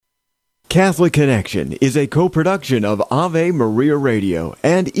Catholic Connection is a co-production of Ave Maria Radio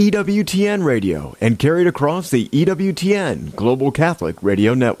and EWTN Radio and carried across the EWTN Global Catholic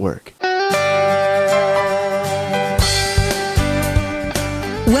Radio Network.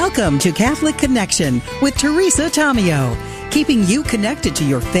 Welcome to Catholic Connection with Teresa Tomeo, keeping you connected to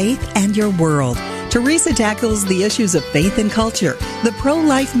your faith and your world. Teresa tackles the issues of faith and culture, the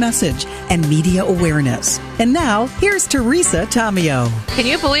pro-life message, and media awareness. And now, here's Teresa Tomeo. Can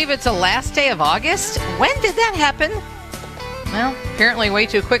you believe it's the last day of August? When did that happen? Well, apparently way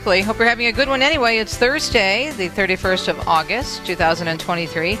too quickly. Hope you're having a good one anyway. It's Thursday, the 31st of August,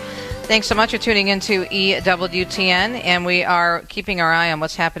 2023. Thanks so much for tuning into EWTN, and we are keeping our eye on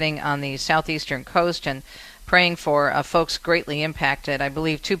what's happening on the southeastern coast and praying for folks greatly impacted. I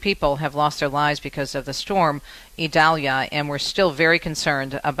believe 2 people have lost their lives because of the storm Idalia, and we're still very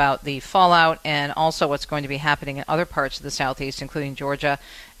concerned about the fallout and also what's going to be happening in other parts of the southeast, including Georgia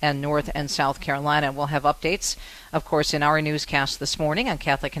and North and South Carolina. We'll have updates, of course, in our newscast this morning on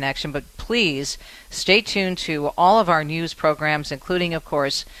Catholic Connection, but please stay tuned to all of our news programs, including, of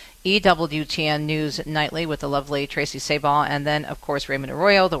course, EWTN News Nightly with the lovely Tracy Sabal, and then, of course, Raymond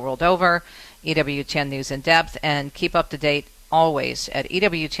Arroyo, the world over, EWTN News in Depth, and keep up to date always at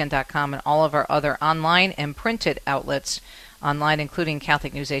EWTN.com and all of our other online and printed outlets online, including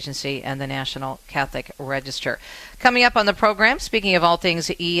Catholic News Agency and the National Catholic Register. Coming up on the program, speaking of all things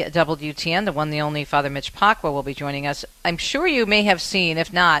EWTN, the one, the only Father Mitch Pacwa will be joining us. I'm sure you may have seen,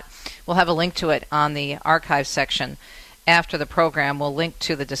 if not, we'll have a link to it on the archive section. After the program, we'll link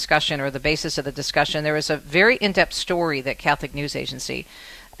to the discussion or the basis of the discussion. There was a very in-depth story that Catholic News Agency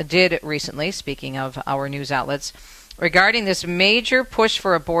did recently, speaking of our news outlets, regarding this major push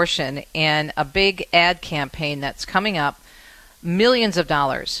for abortion and a big ad campaign that's coming up, millions of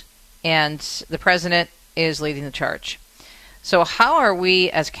dollars, and the president is leading the charge. So how are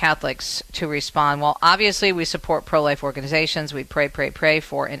we as Catholics to respond? Well, obviously we support pro-life organizations. We pray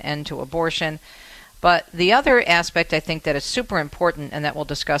for an end to abortion. But the other aspect I think that is super important and that we'll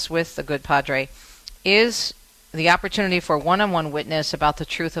discuss with the good Padre is the opportunity for one-on-one witness about the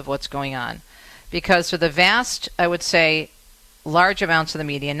truth of what's going on. Because for the vast, I would say, large amounts of the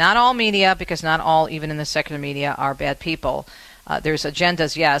media, not all media, because not all, even in the secular media, are bad people. There's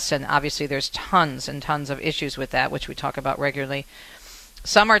agendas, yes, and obviously there's tons and tons of issues with that, which we talk about regularly.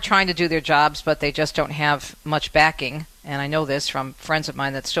 Some are trying to do their jobs, but they just don't have much backing. And I know this from friends of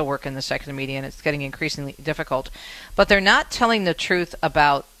mine that still work in the secular media, and it's getting increasingly difficult. But they're not telling the truth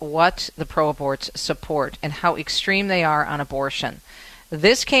about what the pro-aborts support and how extreme they are on abortion.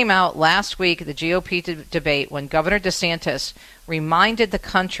 This came out last week, the GOP debate, when Governor DeSantis reminded the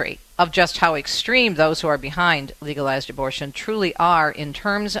country of just how extreme those who are behind legalized abortion truly are in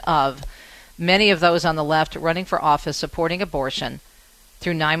terms of many of those on the left running for office supporting abortion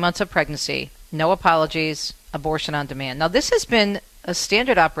through 9 months of pregnancy, no apologies, abortion on demand. Now, this has been a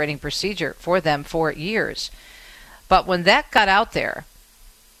standard operating procedure for them for years. But when that got out there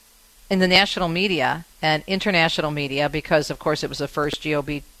in the national media and international media, because, of course, it was the first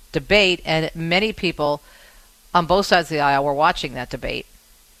GOP debate, and many people on both sides of the aisle were watching that debate,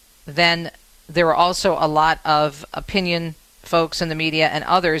 then there were also a lot of opinion folks in the media and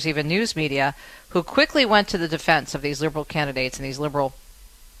others, even news media, who quickly went to the defense of these liberal candidates and these liberal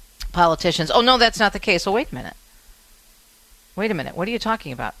politicians. Oh, no, that's not the case. Well, wait a minute. What are you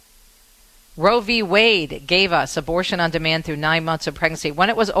talking about? Roe v. Wade gave us abortion on demand through 9 months of pregnancy. When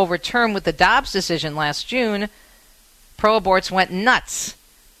it was overturned with the Dobbs decision last June, pro-aborts went nuts.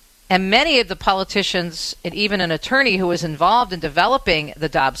 And many of the politicians, and even an attorney who was involved in developing the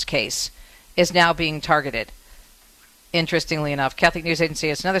Dobbs case, is now being targeted. Interestingly enough, Catholic News Agency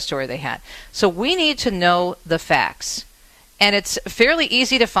is another story they had. So we need to know the facts. And it's fairly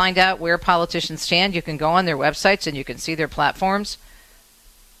easy to find out where politicians stand. You can go on their websites and you can see their platforms.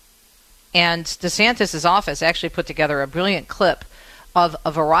 And DeSantis' office actually put together a brilliant clip of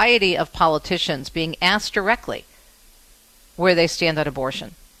a variety of politicians being asked directly where they stand on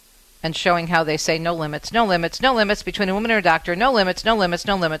abortion and showing how they say no limits, no limits, no limits between a woman and a doctor, no limits, no limits,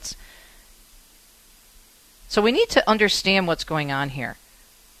 no limits. So we need to understand what's going on here.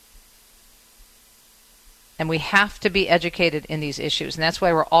 And we have to be educated in these issues. And that's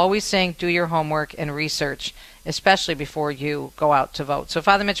why we're always saying do your homework and research, especially before you go out to vote. So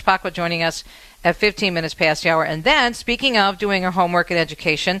Father Mitch Pacwa joining us at 15 minutes past the hour. And then, speaking of doing our homework and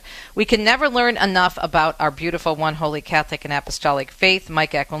education, we can never learn enough about our beautiful one holy Catholic and Apostolic faith.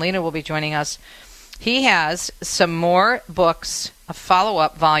 Mike Aquilina will be joining us. He has some more books, a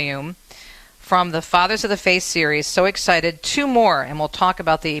follow-up volume from the Fathers of the Faith series. So excited. 2 more, and we'll talk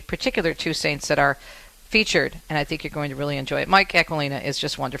about the particular 2 saints that are featured, and I think you're going to really enjoy it. Mike Aquilina is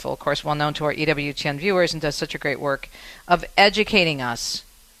just wonderful, of course, well known to our EWTN viewers, and does such a great work of educating us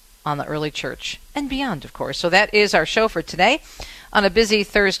on the early church and beyond, of course. So that is our show for today on a busy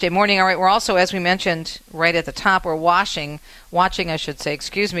Thursday morning. All right, we're also, as we mentioned right at the top, we're watching,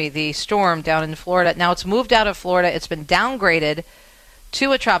 the storm down in Florida. Now, it's moved out of Florida. It's been downgraded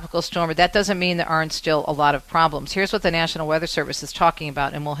to a tropical storm, but that doesn't mean there aren't still a lot of problems. Here's what the National Weather Service is talking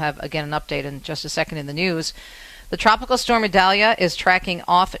about, and we'll have, again, an update in just a second in the news. The tropical storm Idalia is tracking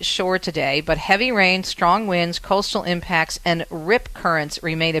offshore today, but heavy rain, strong winds, coastal impacts, and rip currents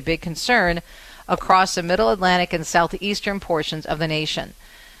remain a big concern across the middle Atlantic and southeastern portions of the nation.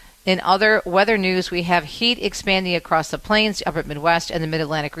 In other weather news, we have heat expanding across the plains, the upper Midwest, and the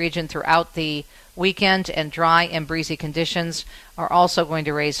mid-Atlantic region throughout the weekend, and dry and breezy conditions are also going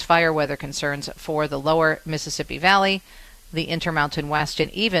to raise fire weather concerns for the lower Mississippi Valley, the Intermountain West,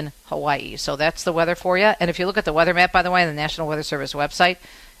 and even Hawaii. So that's the weather for you. And if you look at the weather map, by the way, on the National Weather Service website,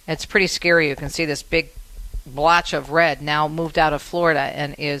 it's pretty scary. You can see this big blotch of red now moved out of Florida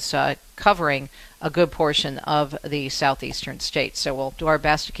and is covering a good portion of the southeastern states. So we'll do our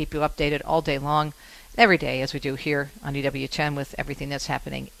best to keep you updated all day long, every day, as we do here on EWTN, with everything that's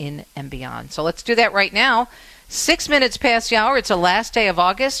happening in and beyond. So let's do that right now. 6 minutes past the hour. It's the last day of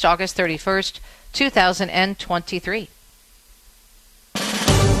August, August 31st, 2023.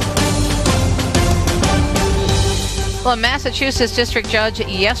 Well, a Massachusetts district judge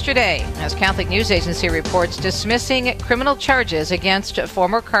yesterday, as Catholic News Agency reports, dismissing criminal charges against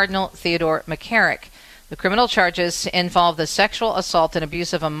former Cardinal Theodore McCarrick. The criminal charges involve the sexual assault and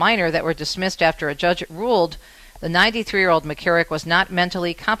abuse of a minor that were dismissed after a judge ruled the 93-year-old McCarrick was not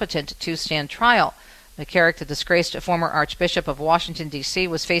mentally competent to stand trial. McCarrick, the disgraced former Archbishop of Washington, D.C.,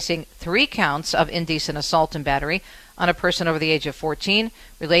 was facing 3 counts of indecent assault and battery on a person over the age of 14,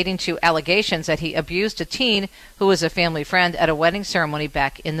 relating to allegations that he abused a teen who was a family friend at a wedding ceremony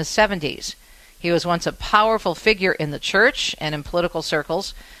back in the 70s. He was once a powerful figure in the church and in political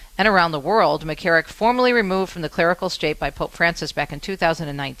circles and around the world. McCarrick formally removed from the clerical state by Pope Francis back in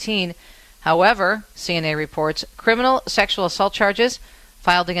 2019. However, CNA reports criminal sexual assault charges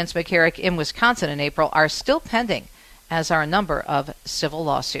filed against McCarrick in Wisconsin in April are still pending, as are a number of civil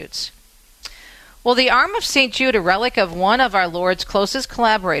lawsuits. Well, the arm of St. Jude, a relic of one of our Lord's closest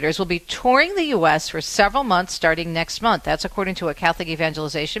collaborators, will be touring the U.S. for several months starting next month. That's according to a Catholic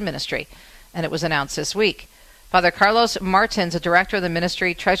evangelization ministry, and it was announced this week. Father Carlos Martins, a director of the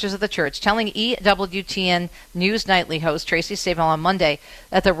ministry Treasures of the Church, telling EWTN News Nightly host Tracy Stabell on Monday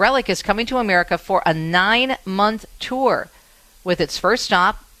that the relic is coming to America for a 9-month tour, with its first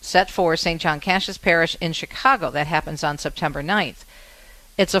stop set for St. John Cassius Parish in Chicago. That happens on September 9th.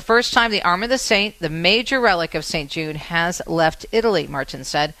 It's the first time the Arm of the Saint, the major relic of St. Jude, has left Italy, Martin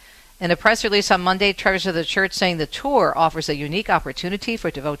said. In a press release on Monday, Treasures of the Church saying the tour offers a unique opportunity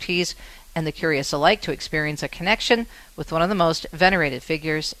for devotees and the curious alike to experience a connection with one of the most venerated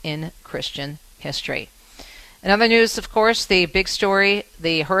figures in Christian history. In other news, of course, the big story,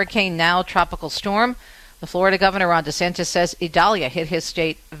 the hurricane now tropical storm. The Florida governor, Ron DeSantis, says Idalia hit his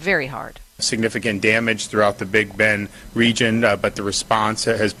state very hard. Significant damage throughout the Big Bend region, but the response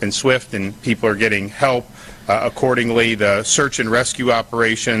has been swift and people are getting help. Accordingly, the search and rescue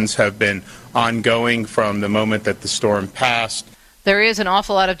operations have been ongoing from the moment that the storm passed. There is an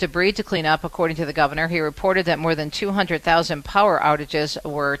awful lot of debris to clean up, according to the governor. He reported that more than 200,000 power outages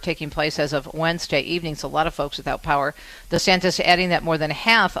were taking place as of Wednesday evening, so a lot of folks without power. DeSantis adding that more than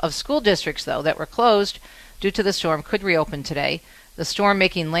half of school districts, though, that were closed due to the storm could reopen today. The storm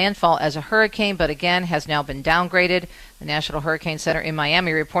making landfall as a hurricane, but again has now been downgraded. The National Hurricane Center in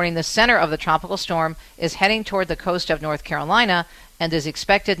Miami reporting the center of the tropical storm is heading toward the coast of North Carolina and is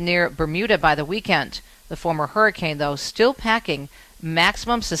expected near Bermuda by the weekend. The former hurricane, though, still packing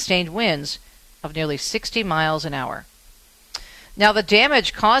maximum sustained winds of nearly 60 miles an hour. Now, the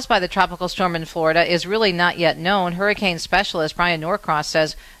damage caused by the tropical storm in Florida is really not yet known. Hurricane specialist Brian Norcross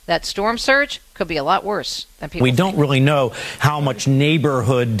says that storm surge could be a lot worse than people think. Don't really know how much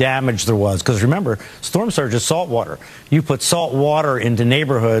neighborhood damage there was, because remember, storm surge is salt water. You put salt water into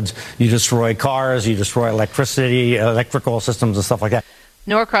neighborhoods, you destroy cars, you destroy electricity, electrical systems and stuff like that.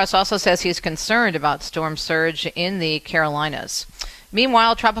 Norcross also says he's concerned about storm surge in the Carolinas.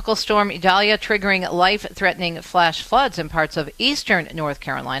 Meanwhile, tropical storm Idalia triggering life-threatening flash floods in parts of eastern North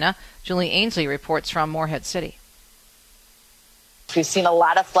Carolina. Julie Ainsley reports from Morehead City. We've seen a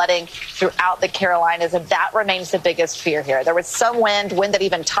lot of flooding throughout the Carolinas, and that remains the biggest fear here. There was some wind that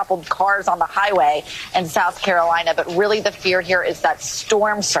even toppled cars on the highway in South Carolina, but really the fear here is that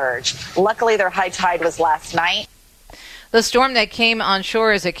storm surge. Luckily, their high tide was last night. The storm that came on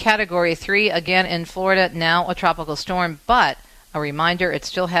shore is a Category 3, again in Florida, now a tropical storm, but a reminder, it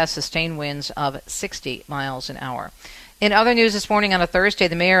still has sustained winds of 60 miles an hour. In other news this morning on a Thursday,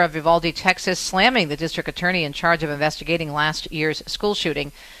 the mayor of Uvalde, Texas, slamming the district attorney in charge of investigating last year's school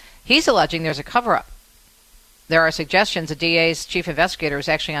shooting. He's alleging there's a cover-up. There are suggestions the DA's chief investigator was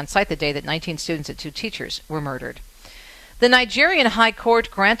actually on site the day that 19 students and 2 teachers were murdered. The Nigerian High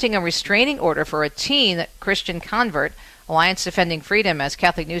Court granting a restraining order for a teen Christian convert. Alliance Defending Freedom, as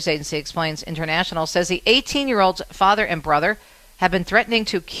Catholic News Agency explains International, says the 18-year-old's father and brother have been threatening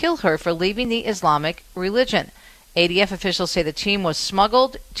to kill her for leaving the Islamic religion. ADF officials say the teen was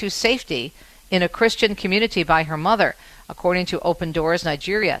smuggled to safety in a Christian community by her mother. According to Open Doors,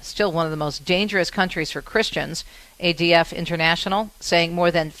 Nigeria, still one of the most dangerous countries for Christians. ADF International saying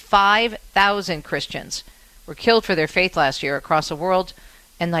more than 5,000 Christians were killed for their faith last year across the world,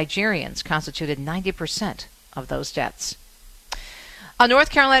 and Nigerians constituted 90% of those deaths. A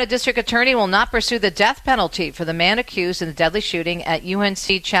North Carolina district attorney will not pursue the death penalty for the man accused in the deadly shooting at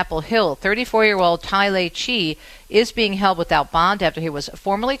UNC Chapel Hill. 34-year-old Ty-Lay Chi is being held without bond after he was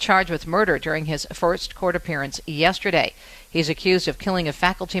formally charged with murder during his first court appearance yesterday. He's accused of killing a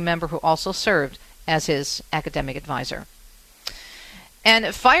faculty member who also served as his academic advisor. And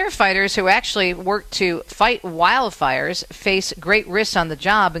firefighters who actually work to fight wildfires face great risks on the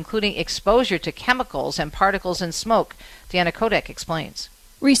job, including exposure to chemicals and particles in smoke. Deanna Kodak explains.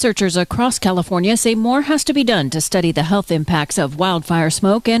 Researchers across California say more has to be done to study the health impacts of wildfire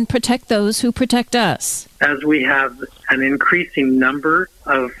smoke and protect those who protect us. As we have an increasing number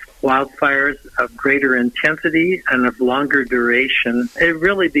of wildfires of greater intensity and of longer duration, it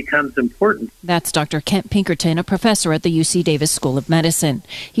really becomes important. That's Dr. Kent Pinkerton, a professor at the UC Davis School of Medicine.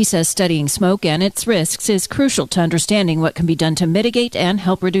 He says studying smoke and its risks is crucial to understanding what can be done to mitigate and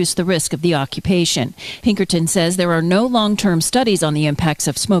help reduce the risk of the occupation. Pinkerton says there are no long-term studies on the impacts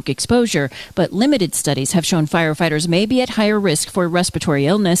of smoke exposure, but limited studies have shown firefighters may be at higher risk for respiratory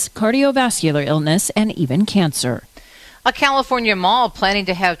illness, cardiovascular illness, and even cancer. A California mall planning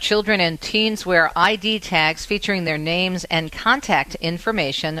to have children and teens wear ID tags featuring their names and contact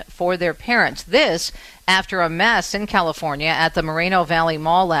information for their parents. This after a mess in California at the Moreno Valley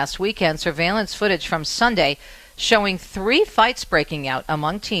Mall last weekend. Surveillance footage from Sunday showing 3 fights breaking out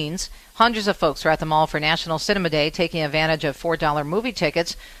among teens. Hundreds of folks were at the mall for National Cinema Day, taking advantage of $4 movie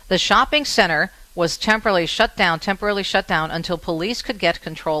tickets. The shopping center was temporarily shut down until police could get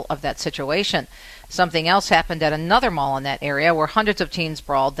control of that situation. Something else happened at another mall in that area where hundreds of teens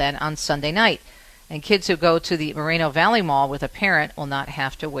brawled then on Sunday night. And kids who go to the Moreno Valley Mall with a parent will not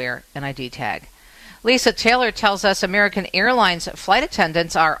have to wear an ID tag. Lisa Taylor tells us American Airlines flight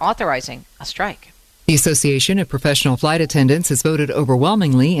attendants are authorizing a strike. The Association of Professional Flight Attendants has voted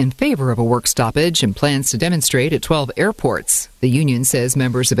overwhelmingly in favor of a work stoppage and plans to demonstrate at 12 airports. The union says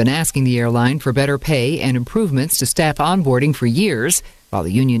members have been asking the airline for better pay and improvements to staff onboarding for years. While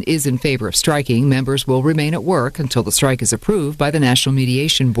the union is in favor of striking, members will remain at work until the strike is approved by the National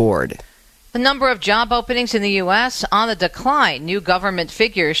Mediation Board. The number of job openings in the U.S. on the decline. New government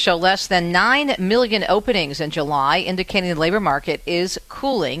figures show less than 9 million openings in July, indicating the labor market is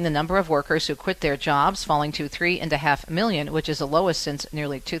cooling. The number of workers who quit their jobs falling to 3.5 million, which is the lowest since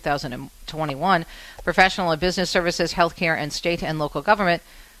nearly 2021. Professional and business services, healthcare, and state and local government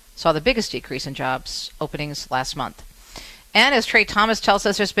saw the biggest decrease in jobs openings last month. And as Trey Thomas tells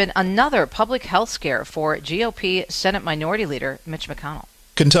us, there's been another public health scare for GOP Senate Minority Leader Mitch McConnell.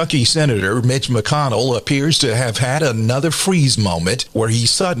 Kentucky Senator Mitch McConnell appears to have had another freeze moment where he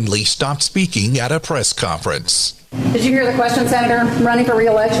suddenly stopped speaking at a press conference. Did you hear the question, Senator? Running for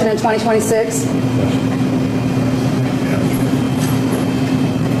re-election in 2026?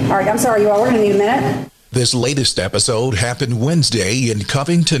 All right, I'm sorry, you all. We're going to need a minute. This latest episode happened Wednesday in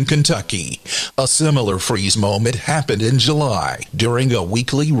Covington, Kentucky. A similar freeze moment happened in July during a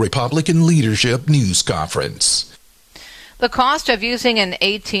weekly Republican leadership news conference. The cost of using an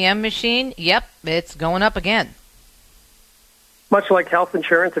ATM machine, it's going up again. Much like health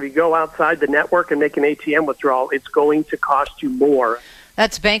insurance, if you go outside the network and make an ATM withdrawal, it's going to cost you more.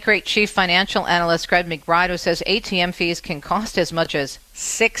 That's Bankrate Chief Financial Analyst Greg McBride, who says ATM fees can cost as much as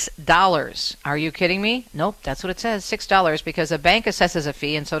 $6. Are you kidding me? Nope, that's what it says, $6, because a bank assesses a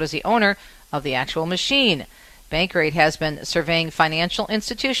fee and so does the owner of the actual machine. Bankrate has been surveying financial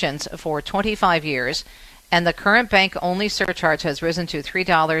institutions for 25 years, and the current bank-only surcharge has risen to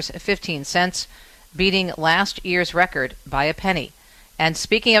 $3.15, beating last year's record by a penny. And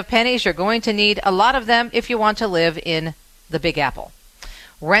speaking of pennies, you're going to need a lot of them if you want to live in the Big Apple.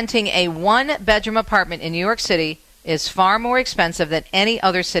 Renting a one-bedroom apartment in New York City is far more expensive than any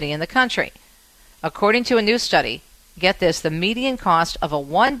other city in the country. According to a new study, get this, the median cost of a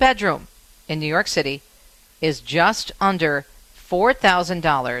one-bedroom in New York City is just under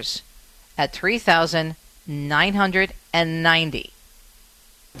 $4,000 at $3,990.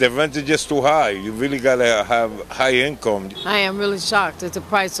 The rent is just too high. You really got to have high income. I am really shocked at the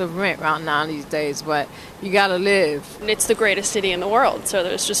price of rent right now these days, but you got to live. It's the greatest city in the world, so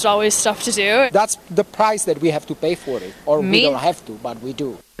there's just always stuff to do. That's the price that we have to pay for it, or we don't have to, but we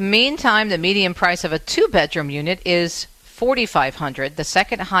do. Meantime, the median price of a two-bedroom unit is $4,500. The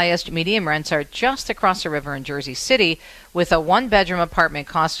second highest median rents are just across the river in Jersey City, with a one-bedroom apartment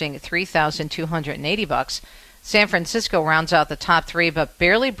costing $3,280. San Francisco rounds out the top three, but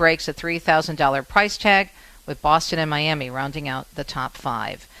barely breaks a $3,000 price tag, with Boston and Miami rounding out the top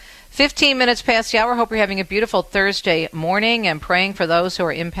five. 15 minutes past the hour. Hope you're having a beautiful Thursday morning and praying for those who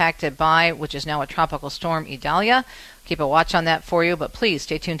are impacted by, which is now a tropical storm, Idalia. Keep a watch on that for you, but please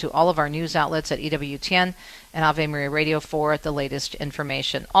stay tuned to all of our news outlets at EWTN and Ave Maria Radio for the latest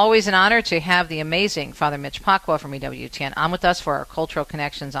information. Always an honor to have the amazing Father Mitch Pacwa from EWTN on with us for our Cultural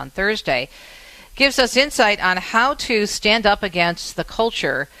Connections on Thursday. Gives us insight on how to stand up against the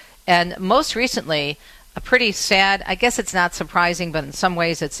culture, and most recently, a pretty sad, I guess it's not surprising, but in some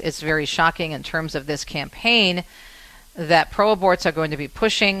ways it's very shocking in terms of this campaign that pro-aborts are going to be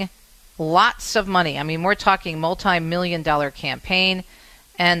pushing lots of money. I mean, we're talking multi-million-dollar campaign,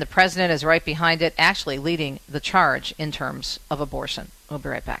 and the president is right behind it, actually leading the charge in terms of abortion. We'll be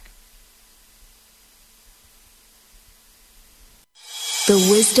right back. The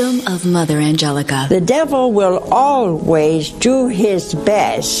wisdom of Mother Angelica. The devil will always do his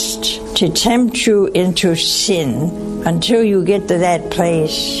best to tempt you into sin until you get to that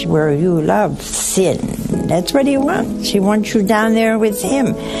place where you love sin. That's what he wants. He wants you down there with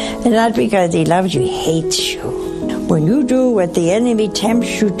him. And not because he loves you, he hates you. When you do what the enemy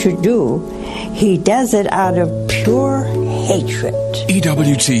tempts you to do, he does it out of pure hatred.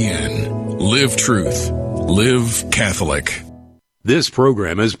 EWTN. Live truth. Live Catholic. This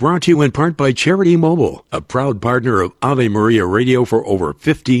program is brought to you in part by Charity Mobile, a proud partner of Ave Maria Radio for over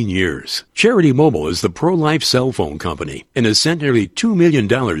 15 years. Charity Mobile is the pro-life cell phone company and has sent nearly $2 million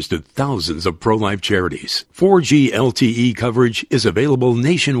to thousands of pro-life charities. 4G LTE coverage is available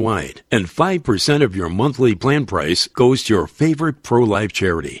nationwide, and 5% of your monthly plan price goes to your favorite pro-life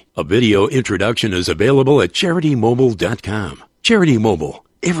charity. A video introduction is available at CharityMobile.com. Charity Mobile,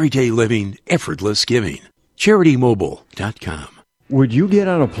 everyday living, effortless giving. CharityMobile.com. Would you get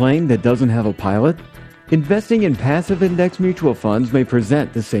on a plane that doesn't have a pilot? Investing in passive index mutual funds may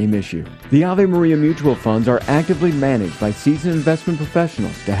present the same issue. The Ave Maria mutual funds are actively managed by seasoned investment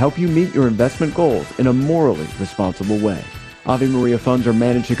professionals to help you meet your investment goals in a morally responsible way. Ave Maria funds are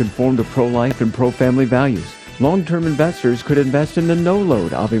managed to conform to pro-life and pro-family values. Long-term investors could invest in the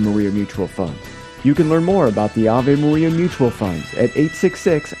no-load Ave Maria mutual funds. You can learn more about the Ave Maria mutual funds at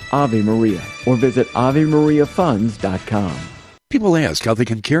 866-AVE-MARIA or visit AveMariaFunds.com. People ask how they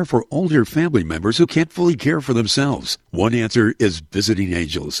can care for older family members who can't fully care for themselves. One answer is Visiting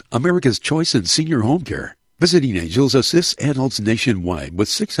Angels, America's choice in senior home care. Visiting Angels assists adults nationwide with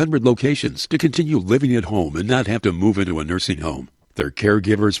 600 locations to continue living at home and not have to move into a nursing home. Their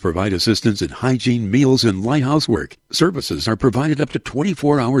caregivers provide assistance in hygiene, meals, and light housework. Services are provided up to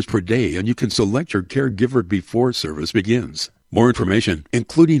 24 hours per day, and you can select your caregiver before service begins. More information,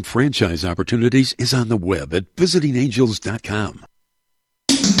 including franchise opportunities, is on the web at visitingangels.com.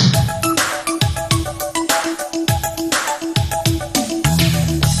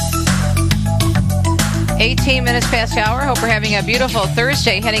 18 minutes past the hour. Hope we're having a beautiful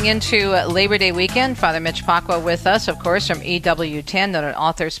Thursday heading into Labor Day weekend. Father Mitch Pacwa with us, of course, from EWTN, an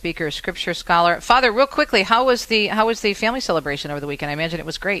author, speaker, scripture scholar. Father, real quickly, how was the family celebration over the weekend? I imagine it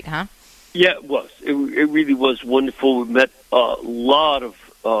was great, huh? Yeah, it was. It really was wonderful. We met a lot of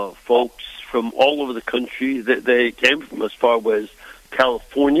folks from all over the country. They came from as far as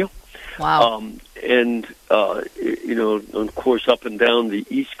California. Wow. And of course, up and down the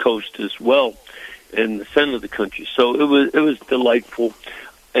East Coast as well, in the center of the country. So it was delightful.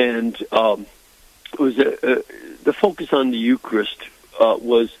 And it was the focus on the Eucharist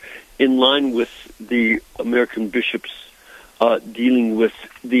was in line with the American bishops dealing with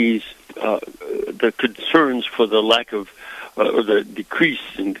these the concerns for the lack of or the decrease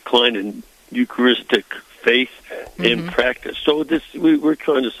and decline in Eucharistic faith and practice. So we're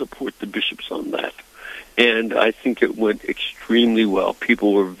trying to support the bishops on that, and I think it went extremely well.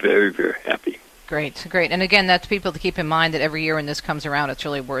 People were very, very happy. Great. And again, that's people to keep in mind that every year when this comes around, it's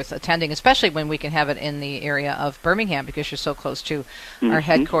really worth attending, especially when we can have it in the area of Birmingham because you're so close to our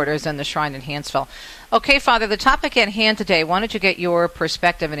headquarters and the shrine in Hansville. Okay, Father, the topic at hand today, why don't you get your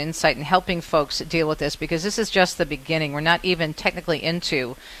perspective and insight in helping folks deal with this, because this is just the beginning. We're not even technically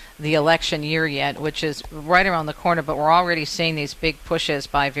into the election year yet, which is right around the corner, but we're already seeing these big pushes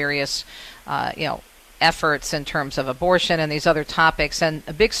by various, efforts in terms of abortion and these other topics. And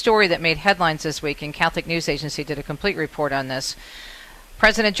a big story that made headlines this week, and Catholic News Agency did a complete report on this.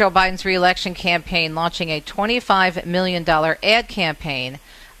 President Joe Biden's re-election campaign launching a $25 million ad campaign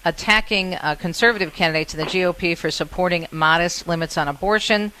attacking conservative candidates in the GOP for supporting modest limits on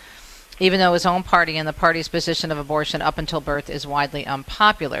abortion, even though his own party and the party's position of abortion up until birth is widely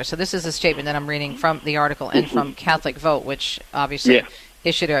unpopular. So this is a statement that I'm reading from the article and from Catholic Vote, which obviously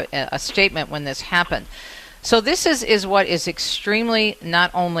issued a statement when this happened. So this is what is extremely,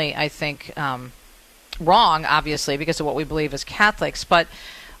 not only, I think, wrong, obviously, because of what we believe as Catholics, but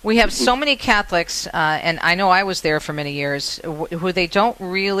we have so many Catholics, and I know I was there for many years, who they don't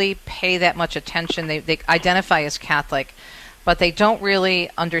really pay that much attention. They identify as Catholic, but they don't really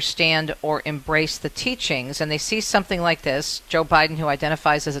understand or embrace the teachings. And they see something like this, Joe Biden, who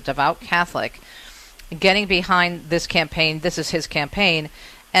identifies as a devout Catholic, getting behind this campaign, this is his campaign,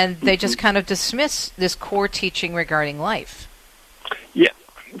 and they just kind of dismiss this core teaching regarding life. Yeah,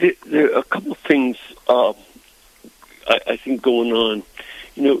 there are a couple of things I think going on.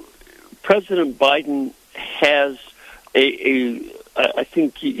 President Biden has I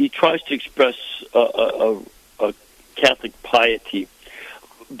think he tries to express a Catholic piety,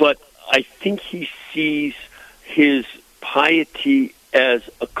 but I think he sees his piety as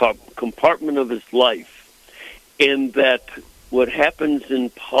a compartment of his life, and that what happens in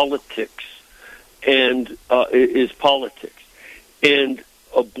politics and is politics, and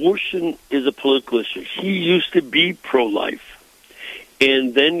abortion is a political issue. He used to be pro-life,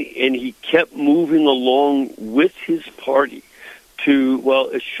 and he kept moving along with his party to, well,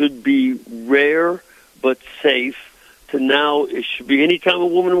 it should be rare but safe, to now it should be any time a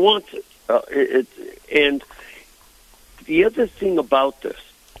woman wants it. And the other thing about this,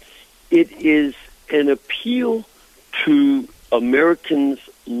 it is an appeal to Americans'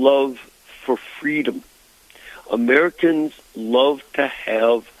 love for freedom. Americans love to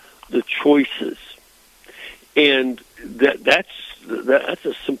have the choices, and that's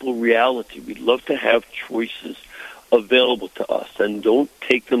a simple reality. We love to have choices available to us and don't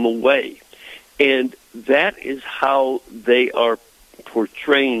take them away. And that is how they are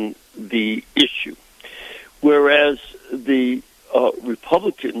portraying the issue. Whereas the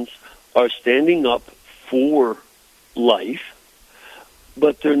Republicans are standing up for life,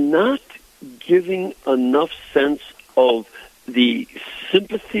 but they're not giving enough sense of the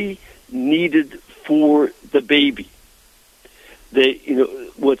sympathy needed for the baby.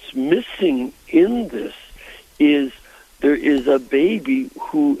 What's missing in this is there is a baby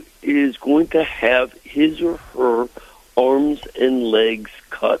who is going to have his or her arms and legs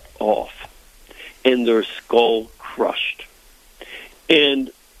cut off and their skull crushed.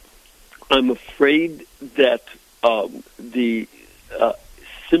 And I'm afraid that the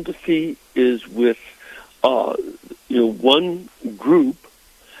sympathy is with one group,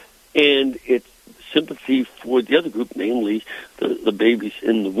 and it's sympathy for the other group, namely the babies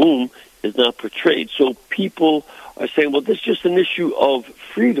in the womb, is not portrayed. So people are saying, well, this is just an issue of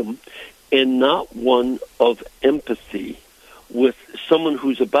freedom and not one of empathy with someone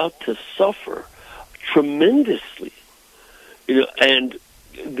who's about to suffer tremendously. And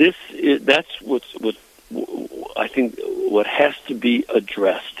that's what I think what has to be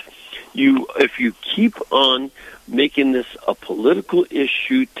addressed. If you keep on making this a political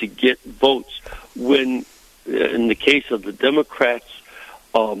issue to get votes, when in the case of the Democrats,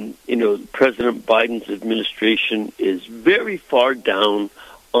 President Biden's administration is very far down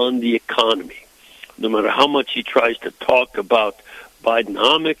on the economy. No matter how much he tries to talk about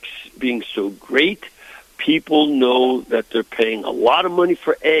Bidenomics being so great, people know that they're paying a lot of money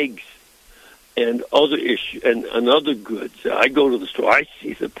for eggs and other issues and other goods. I go to the store, I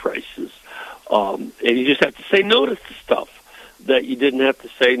see the prices, and you just have to say no to stuff that you didn't have to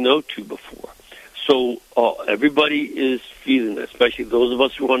say no to before. So everybody is feeling it, especially those of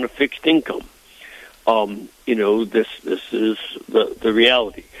us who are on a fixed income. This is the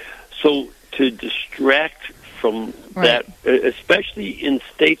reality. So to distract from that, especially in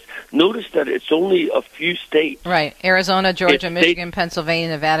states, notice that it's only a few states. Right. Arizona, Georgia, Michigan, Pennsylvania,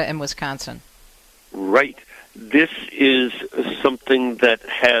 Nevada, and Wisconsin. Right. This is something that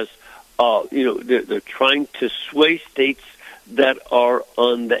has, they're trying to sway states that are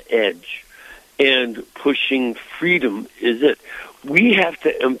on the edge. and pushing freedom is it. We have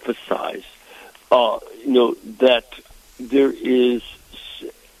to emphasize, that there is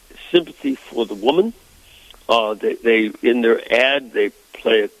sympathy for the woman. They in their ad, they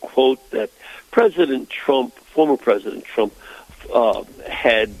play a quote that former President Trump,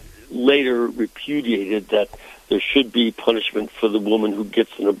 had later repudiated, that there should be punishment for the woman who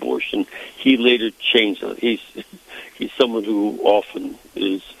gets an abortion. He later changed it. He's someone who often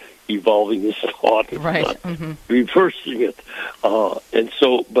is evolving his thought, right? Reversing it.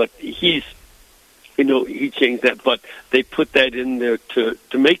 But he changed that. But they put that in there to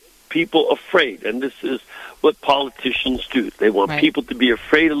make people afraid, and this is what politicians do. They want people to be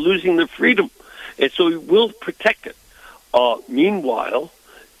afraid of losing their freedom, and so he will protect it. Meanwhile,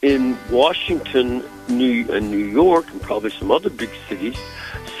 in Washington, New York, and probably some other big cities,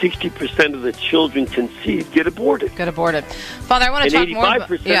 60% of the children conceived get aborted. Father, I want to talk more about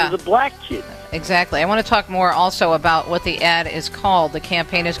 85% of the black kids. Exactly. I want to talk more also about what the ad is called. The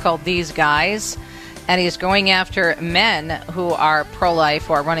campaign is called These Guys, and he's going after men who are pro-life,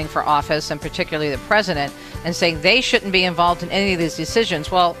 who are running for office, and particularly the president, and saying they shouldn't be involved in any of these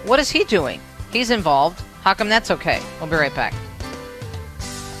decisions. Well, what is he doing? He's involved. How come that's okay? We'll be right back.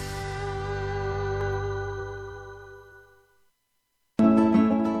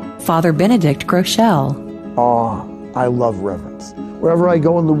 Father Benedict Groeschel. I love reverence. Wherever I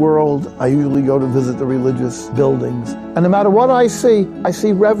go in the world, I usually go to visit the religious buildings. And no matter what I see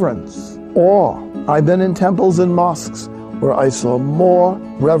reverence, awe. I've been in temples and mosques where I saw more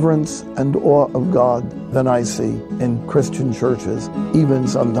reverence and awe of God than I see in Christian churches, even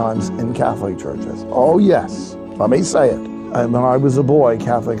sometimes in Catholic churches. Oh yes, let me say it. And when I was a boy,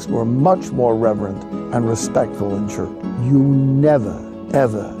 Catholics were much more reverent and respectful in church. You never,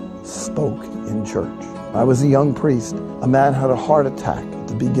 ever spoke in church. I was a young priest. A man had a heart attack at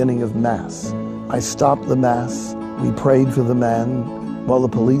the beginning of Mass. I stopped the Mass. We prayed for the man. While the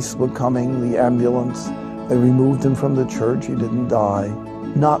police were coming, the ambulance, they removed him from the church. He didn't die.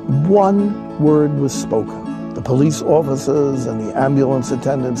 Not one word was spoken. The police officers and the ambulance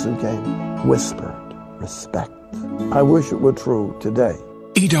attendants who came whispered respect. I wish it were true today.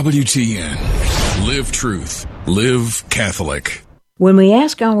 EWTN. Live truth. Live Catholic. When we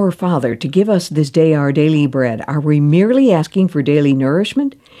ask our Father to give us this day our daily bread, are we merely asking for daily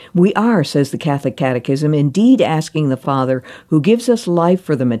nourishment? We are, says the Catholic Catechism, indeed asking the Father who gives us life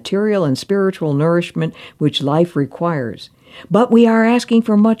for the material and spiritual nourishment which life requires. But we are asking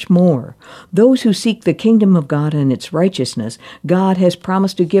for much more. Those who seek the kingdom of God and its righteousness, God has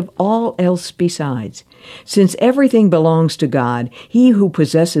promised to give all else besides. Since everything belongs to God, he who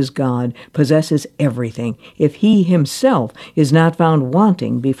possesses God possesses everything, if he himself is not found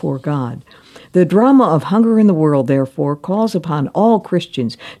wanting before God. The drama of hunger in the world, therefore, calls upon all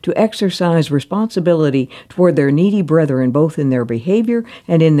Christians to exercise responsibility toward their needy brethren, both in their behavior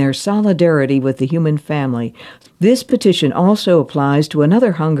and in their solidarity with the human family. This petition also applies to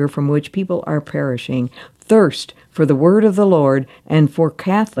another hunger from which people are perishing, thirst for the word of the Lord, and for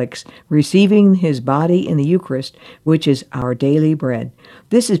Catholics receiving his body in the Eucharist, which is our daily bread.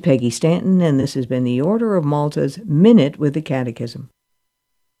 This is Peggy Stanton, and this has been the Order of Malta's Minute with the Catechism.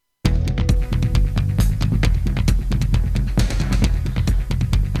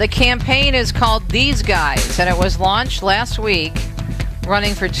 The campaign is called These Guys, and it was launched last week,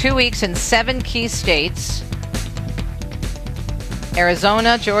 running for 2 weeks in 7 key states: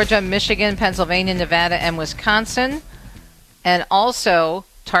 Arizona, Georgia, Michigan, Pennsylvania, Nevada, and Wisconsin, and also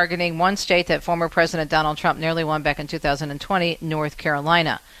targeting one state that former President Donald Trump nearly won back in 2020, North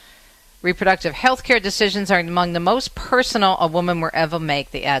Carolina. Reproductive health care decisions are among the most personal a woman will ever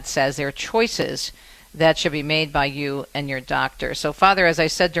make, the ad says. They're choices that should be made by you and your doctor. So, Father, as I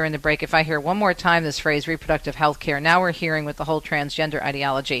said during the break, if I hear one more time this phrase, reproductive health care, now we're hearing with the whole transgender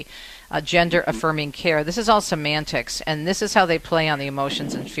ideology, gender-affirming care. This is all semantics, and this is how they play on the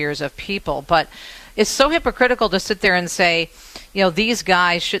emotions and fears of people. But it's so hypocritical to sit there and say, these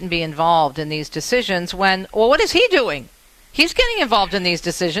guys shouldn't be involved in these decisions when, well, what is he doing? He's getting involved in these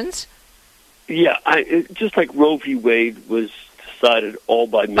decisions. Yeah, just like Roe v. Wade was decided all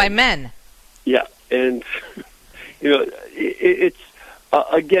by men. By men. Yeah, and, it's,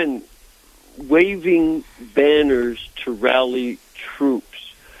 again, waving banners to rally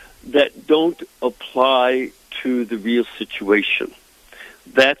troops that don't apply to the real situation.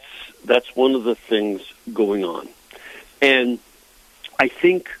 That's one of the things going on. And I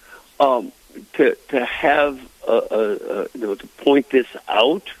think to have, to point this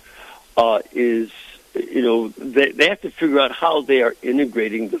out is, they have to figure out how they are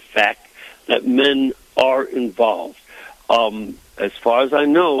integrating the fact that men are involved. As far as I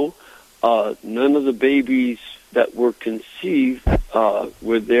know, none of the babies that were conceived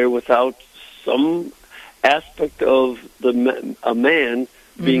were there without some aspect of a man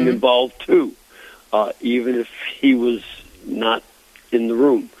being involved too, even if he was not in the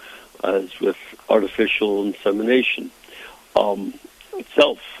room, as with artificial insemination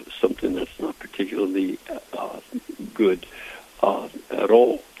itself, something that's not particularly good at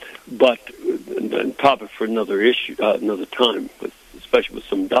all. But and topic for another issue, another time, especially with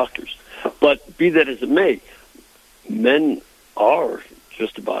some doctors. But be that as it may, men are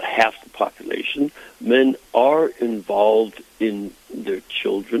just about half the population. Men are involved in their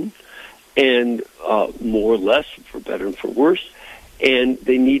children, and more or less, for better and for worse, and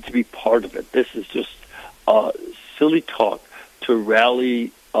they need to be part of it. This is just silly talk to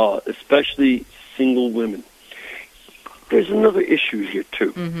rally, especially single women. There's another issue here,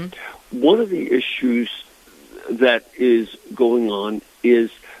 too. One of the issues that is going on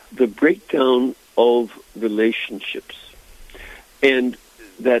is the breakdown of relationships, and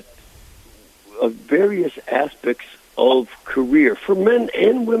that of various aspects of career for men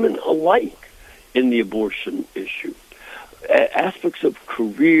and women alike in the abortion issue. Aspects of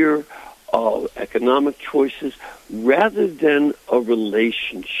career, economic choices, rather than a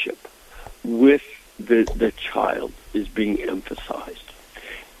relationship with the child is being emphasized.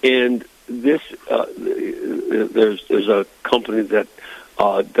 And this, there's a company that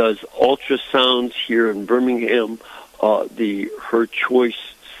does ultrasounds here in Birmingham, the Her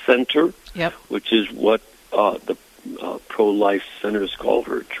Choice Center, which is what the pro-life centers call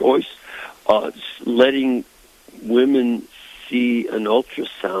Her Choice, letting women see an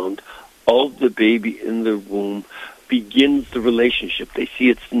ultrasound of the baby in the womb begins the relationship. They see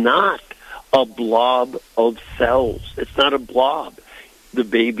it's not a blob of cells. It's not a blob. The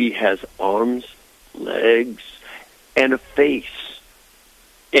baby has arms, legs, and a face.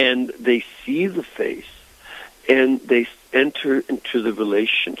 And they see the face, and they enter into the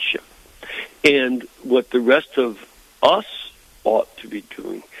relationship. And what the rest of us ought to be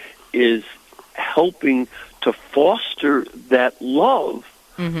doing is helping to foster that love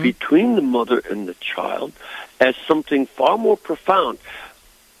between the mother and the child as something far more profound.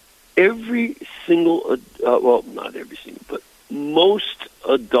 Every single, well, not every single, but most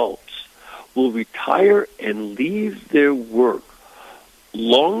adults will retire and leave their work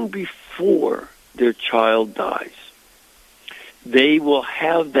long before their child dies. They will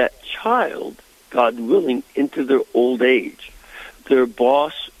have that child, God willing, into their old age. Their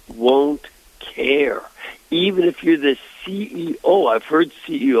boss won't care. Even if you're the CEO, I've heard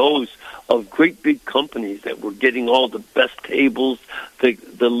CEOs of great big companies that were getting all the best tables, the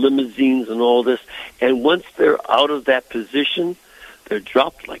limousines and all this, and once they're out of that position, they're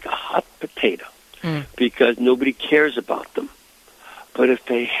dropped like a hot potato because nobody cares about them. But if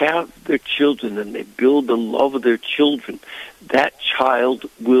they have their children and they build the love of their children, that child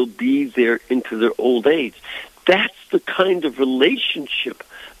will be there into their old age. That's the kind of relationship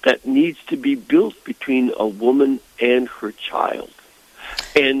that needs to be built between a woman and her child.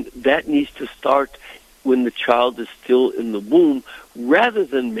 And that needs to start when the child is still in the womb, rather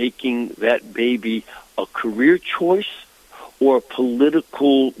than making that baby a career choice or a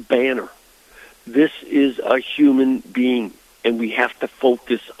political banner. This is a human being, and we have to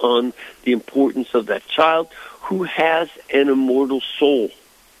focus on the importance of that child who has an immortal soul.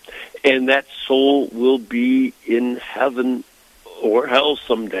 And that soul will be in heaven or hell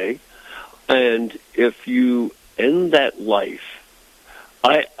someday. And if you end that life,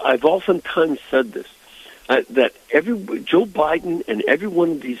 I've oftentimes said this, that Joe Biden and every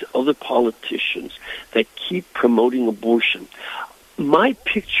one of these other politicians that keep promoting abortion, my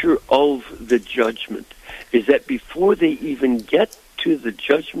picture of the judgment is that before they even get to the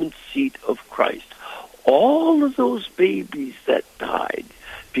judgment seat of Christ, all of those babies that died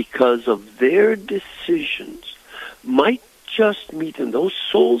because of their decisions might just meet them. Those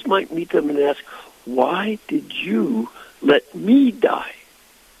souls might meet them and ask, why did you let me die?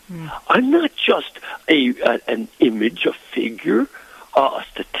 I'm not just an image, a figure, a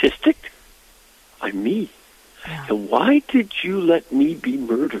statistic. I'm me. Yeah. And why did you let me be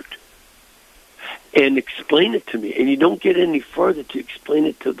murdered? And explain it to me. And you don't get any further to explain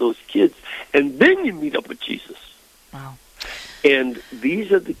it to those kids. And then you meet up with Jesus. Wow. And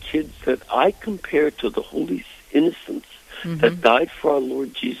these are the kids that I compare to the holy innocents that died for our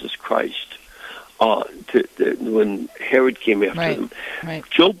Lord Jesus Christ. When Herod came after them. Right.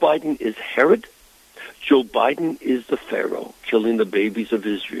 Joe Biden is Herod. Joe Biden is the Pharaoh, killing the babies of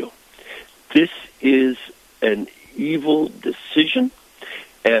Israel. This is an evil decision.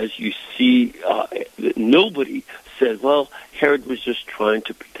 As you see, nobody said, well, Herod was just trying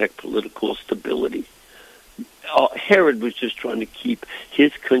to protect political stability. Herod was just trying to keep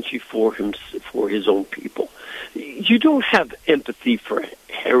his country for his own people. You don't have empathy for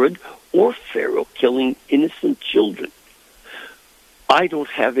Herod or Pharaoh killing innocent children. I don't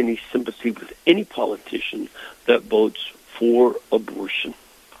have any sympathy with any politician that votes for abortion.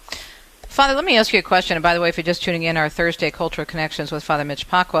 Father, let me ask you a question. And by the way, if you're just tuning in, our Thursday Cultural Connections with Father Mitch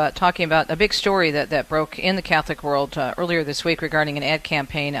Pacwa, talking about a big story that broke in the Catholic world earlier this week regarding an ad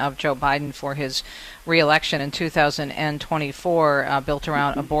campaign of Joe Biden for his re-election in 2024, built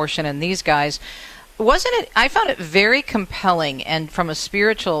around abortion. And these guys, I found it very compelling, and from a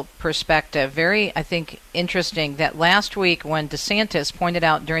spiritual perspective, very, I think, interesting that last week when DeSantis pointed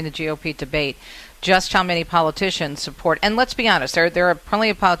out during the GOP debate just how many politicians support, and let's be honest, there are plenty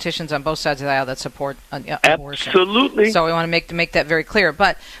of politicians on both sides of the aisle that support abortion. Absolutely. So we want to make that very clear.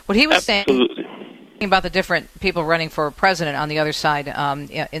 But what he was saying about the different people running for president on the other side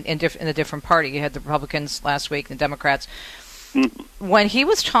in the different party, you had the Republicans last week, the Democrats. When he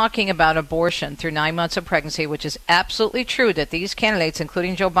was talking about abortion through 9 months of pregnancy, which is absolutely true that these candidates,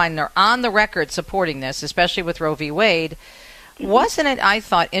 including Joe Biden, are on the record supporting this, especially with Roe v. Wade. Wasn't it, I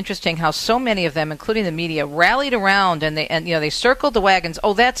thought, interesting how so many of them, including the media, rallied around and they circled the wagons.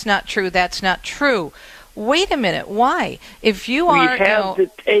 Oh, that's not true. That's not true. Wait a minute. Why? If you are, we have the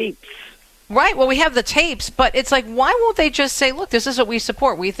tapes. Right. Well, we have the tapes, but it's like, why won't they just say, look, this is what we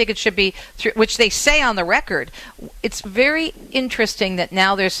support. We think it should be, which they say on the record. It's very interesting that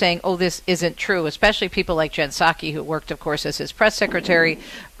now they're saying, oh, this isn't true, especially people like Jen Psaki, who worked, of course, as his press secretary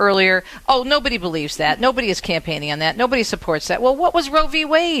earlier. Oh, nobody believes that. Nobody is campaigning on that. Nobody supports that. Well, what was Roe v.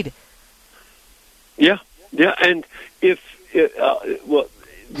 Wade? Yeah. And well,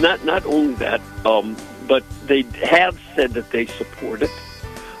 not only that, but they have said that they support it.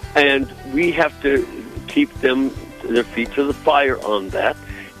 And we have to keep their feet to the fire on that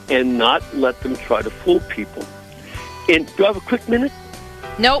and not let them try to fool people. And do I have a quick minute?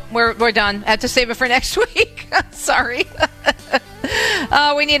 Nope, we're done. I have to save it for next week. Sorry.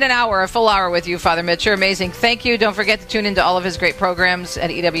 We need an hour, a full hour with you, Father Mitch. You're amazing. Thank you. Don't forget to tune into all of his great programs at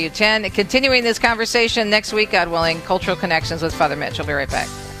EWTN. Continuing this conversation next week, God willing, Cultural Connections with Father Mitch. I'll be right back.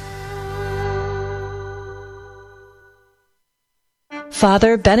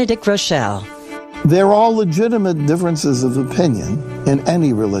 Father Benedict Rochelle. There are legitimate differences of opinion in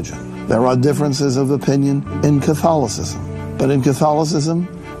any religion. There are differences of opinion in Catholicism. But in Catholicism,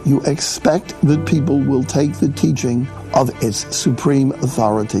 you expect that people will take the teaching of its supreme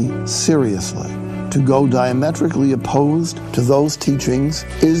authority seriously. To go diametrically opposed to those teachings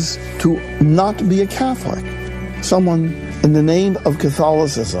is to not be a Catholic. Someone in the name of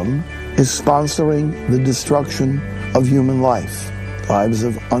Catholicism is sponsoring the destruction of human life. Lives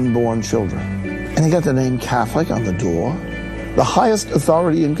of unborn children. And they got the name Catholic on the door. The highest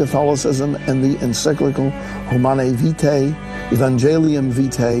authority in Catholicism and the encyclical Humanae Vitae, Evangelium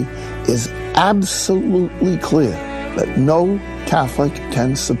Vitae, is absolutely clear that no Catholic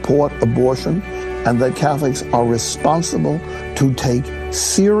can support abortion and that Catholics are responsible to take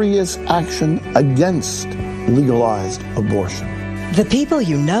serious action against legalized abortion. The people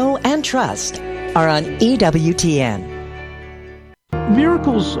you know and trust are on EWTN.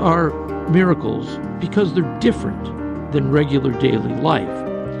 Miracles are miracles because they're different than regular daily life.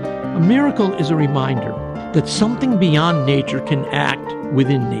 A miracle is a reminder that something beyond nature can act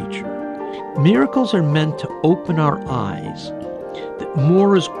within nature. Miracles are meant to open our eyes that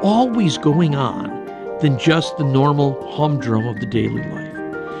more is always going on than just the normal humdrum of the daily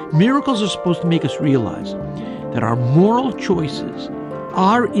life. Miracles are supposed to make us realize that our moral choices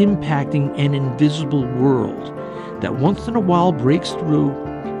are impacting an invisible world that once in a while breaks through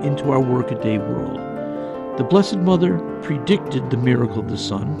into our workaday world. The Blessed Mother predicted the miracle of the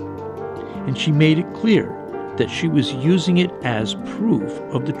sun, and she made it clear that she was using it as proof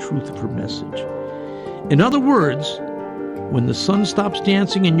of the truth of her message. In other words, when the sun stops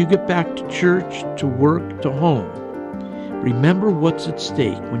dancing and you get back to church, to work, to home, remember what's at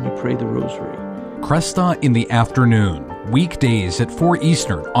stake when you pray the rosary. Cresta in the afternoon, weekdays at 4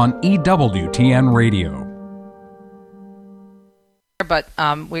 Eastern on EWTN Radio. But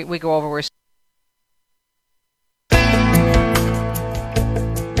we go over.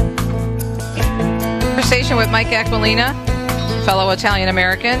 Conversation with Mike Aquilina, fellow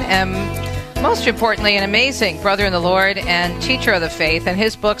Italian-American, and most importantly, an amazing brother in the Lord and teacher of the faith, and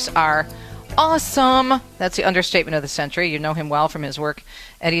his books are awesome. That's the understatement of the century. You know him well from his work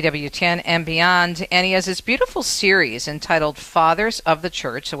at EWTN and beyond, and he has this beautiful series entitled Fathers of the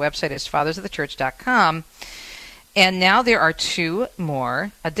Church. The website is fathersofthechurch.com. And now there are 2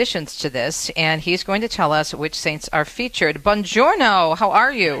 more additions to this, and he's going to tell us which saints are featured. Buongiorno, how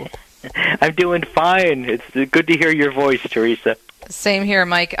are you? I'm doing fine. It's good to hear your voice, Teresa. Same here,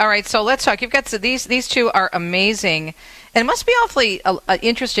 Mike. All right, so let's talk. You've got these 2 are amazing, and it must be awfully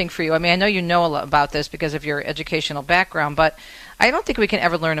interesting for you. I mean, I know you know a lot about this because of your educational background, but I don't think we can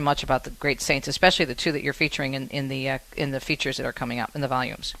ever learn much about the great saints, especially the 2 that you're featuring in the features that are coming up in the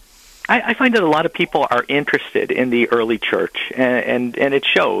volumes. I find that a lot of people are interested in the early church, and it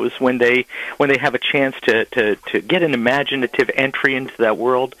shows when they have a chance to get an imaginative entry into that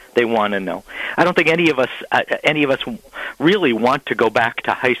world. They want to know. I don't think any of us really want to go back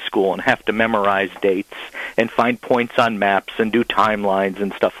to high school and have to memorize dates and find points on maps and do timelines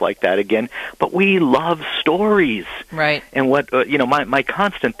and stuff like that again. But we love stories, right? And what my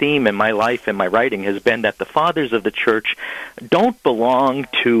constant theme in my life and my writing has been that the fathers of the church don't belong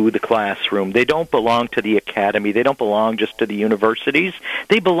to the classroom. They don't belong to the academy. They don't belong just to the universities.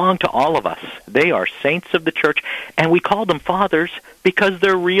 They belong to all of us. They are saints of the church, and we call them fathers because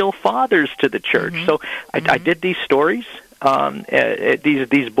they're real fathers to the church. Mm-hmm. So I did these stories,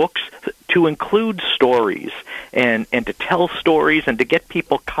 these books, to include stories and to tell stories and to get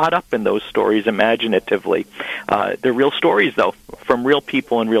people caught up in those stories imaginatively. They're real stories, though, from real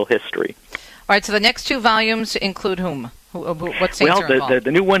people and real history. All right, so the next 2 volumes include whom? What saints are involved? Well,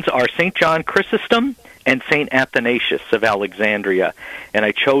 the new ones are St. John Chrysostom and St. Athanasius of Alexandria. And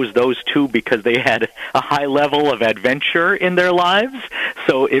I chose those 2 because they had a high level of adventure in their lives.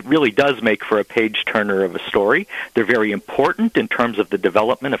 So it really does make for a page-turner of a story. They're very important in terms of the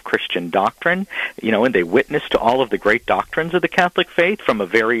development of Christian doctrine, and they witness to all of the great doctrines of the Catholic faith from a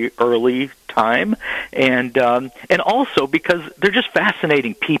very early time, and also because they're just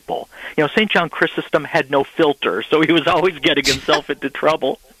fascinating people. St. John Chrysostom had no filter, so he was always getting himself into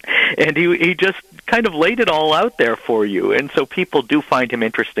trouble. And he just kind of laid it all out there for you. And so people do find him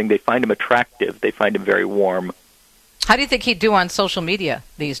interesting. They find him attractive. They find him very warm. How do you think he'd do on social media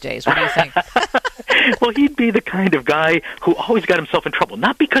these days? What do you think? Well, he'd be the kind of guy who always got himself in trouble.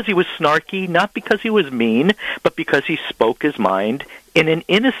 Not because he was snarky, not because he was mean, but because he spoke his mind in an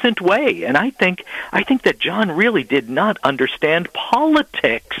innocent way. And I think that John really did not understand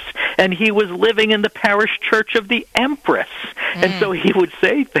politics, and he was living in the parish church of the Empress. And so he would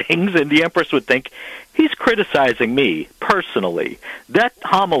say things, and the Empress would think, he's criticizing me personally. That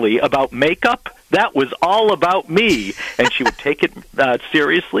homily about makeup, that was all about me. And she would take it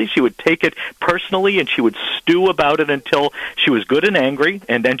seriously. She would take it personally, and she would stew about it until she was good and angry,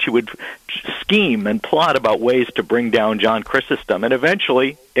 and then she would scheme and plot about ways to bring down John Chrysostom, and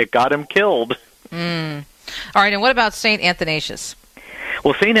eventually it got him killed. All right, and what about St. Athanasius?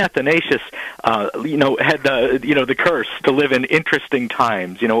 Well, St. Athanasius, had the curse to live in interesting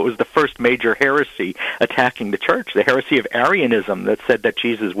times. It was the first major heresy attacking the church, the heresy of Arianism that said that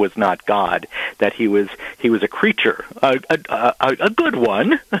Jesus was not God, that he was a creature, a good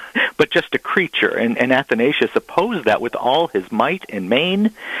one, but just a creature. And Athanasius opposed that with all his might and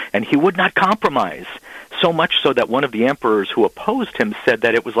main, and he would not compromise. So much so that one of the emperors who opposed him said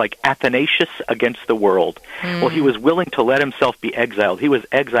that it was like Athanasius against the world. Well, he was willing to let himself be exiled. He was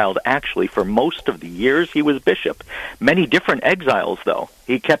exiled, actually, for most of the years he was bishop. Many different exiles, though.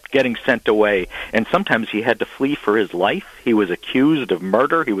 He kept getting sent away, and sometimes he had to flee for his life. He was accused of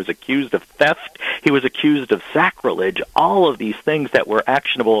murder. He was accused of theft. He was accused of sacrilege. All of these things that were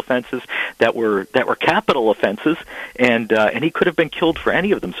actionable offenses, that were capital offenses, and he could have been killed for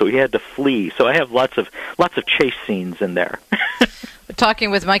any of them. So he had to flee. So I have lots of chase scenes in there. We're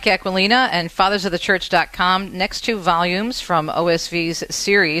talking with Mike Aquilina and FathersOfTheChurch.com. Next 2 volumes from OSV's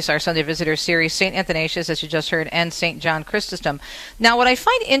series, our Sunday Visitor series, St. Athanasius, as you just heard, and St. John Chrysostom. Now, what I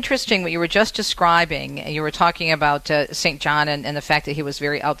find interesting, what you were just describing, you were talking about St. John and the fact that he was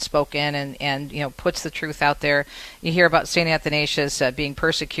very outspoken and puts the truth out there. You hear about St. Athanasius being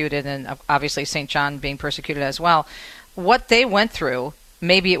persecuted, and obviously St. John being persecuted as well. What they went through,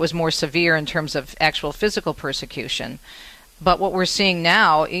 maybe it was more severe in terms of actual physical persecution. But what we're seeing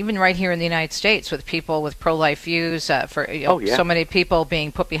now, even right here in the United States, with people with pro-life views, so many people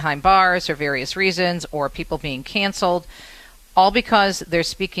being put behind bars for various reasons, or people being canceled, all because they're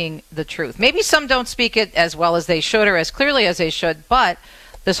speaking the truth. Maybe some don't speak it as well as they should or as clearly as they should, but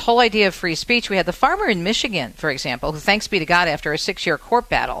this whole idea of free speech, we had the farmer in Michigan, for example, who, thanks be to God, after a 6-year court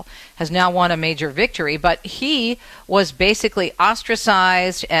battle, has now won a major victory, but he was basically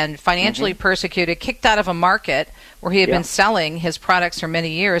ostracized and financially persecuted, kicked out of a market where he had been selling his products for many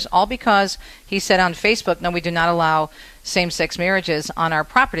years, all because he said on Facebook, no, we do not allow same-sex marriages on our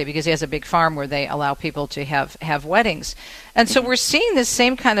property, because he has a big farm where they allow people to have weddings. And so we're seeing this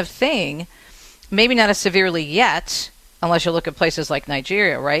same kind of thing Maybe not as severely yet, unless you look at places like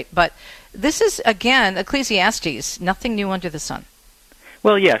Nigeria, right? But this is, again, Ecclesiastes, nothing new under the sun.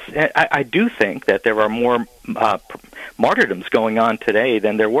 Well, yes, I do think that there are more martyrdoms going on today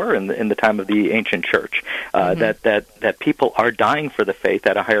than there were in the time of the ancient church. That people are dying for the faith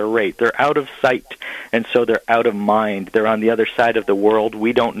at a higher rate. They're out of sight, and so they're out of mind. They're on the other side of the world.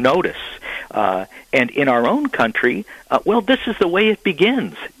 We don't notice. And in our own country, well, this is the way it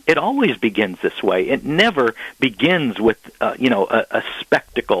begins. It always begins this way. It never begins with, a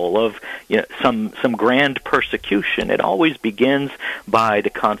spectacle of some grand persecution. It always begins by the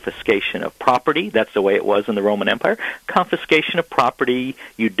confiscation of property. That's the way it was in the Roman Empire. Confiscation of property.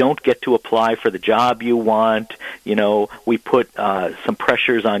 You don't get to apply for the job you want. We put some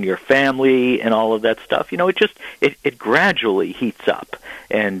pressures on your family and all of that stuff. It gradually heats up,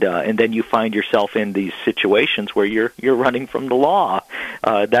 and then you find yourself in these situations where you're running from the law.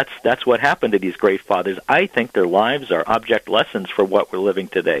 That's what happened to these great fathers. I think their lives are object lessons for what we're living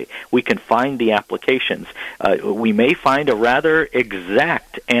today. We can find the applications. We may find a rather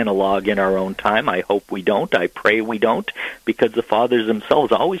exact analog in our own time. I hope we don't. I pray we don't, because the fathers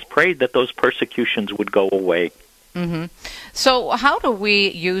themselves always prayed that those persecutions would go away. Mm-hmm. So how do we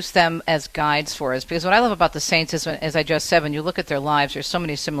use them as guides for us? Because what I love about the saints is, as I just said, when you look at their lives, there's so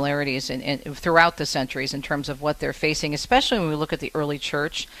many similarities throughout the centuries in terms of what they're facing, especially when we look at the early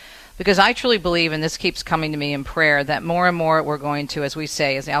church. Because I truly believe, and this keeps coming to me in prayer, that more and more we're going to, as we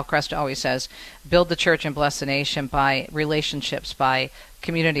say, as Al Kresta always says, build the church and bless the nation by relationships, by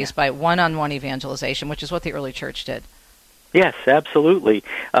communities, by one-on-one evangelization, which is what the early church did. Yes, absolutely.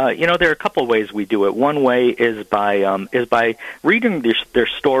 There are a couple of ways we do it. One way is by reading their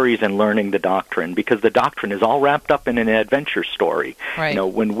stories and learning the doctrine, because the doctrine is all wrapped up in an adventure story. Right.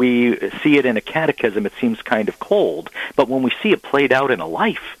 When we see it in a catechism, it seems kind of cold, but when we see it played out in a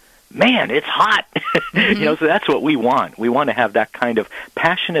life, man, it's hot. So that's what we want. We want to have that kind of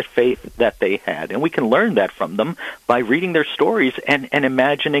passionate faith that they had. And we can learn that from them by reading their stories and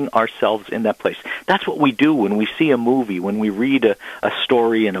imagining ourselves in that place. That's what we do when we see a movie, when we read a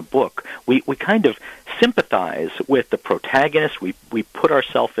story in a book. We kind of sympathize with the protagonist. We put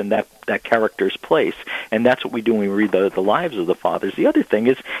ourselves in that character's place. And that's what we do when we read the lives of the fathers. The other thing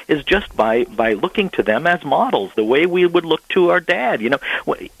is just by looking to them as models, the way we would look to our dad.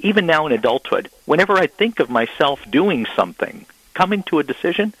 Even now in adulthood, whenever I think of myself doing something, coming to a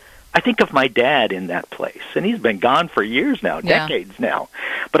decision, I think of my dad in that place. And he's been gone for years now, decades now.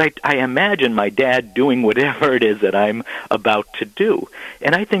 But I imagine my dad doing whatever it is that I'm about to do.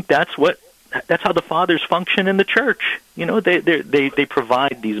 And I think that's how the fathers function in the church. They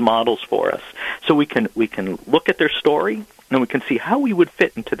provide these models for us. So we can look at their story, and we can see how we would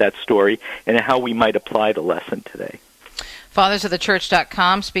fit into that story and how we might apply the lesson today.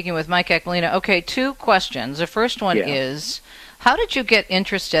 FathersOfTheChurch.com, speaking with Mike Aquilina. Okay, 2 questions. The first one is, how did you get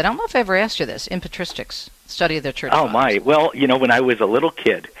interested, I don't know if I ever asked you this, in patristics, study of the church fathers? My. Well, when I was a little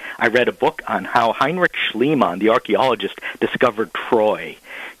kid, I read a book on how Heinrich Schliemann, the archaeologist, discovered Troy.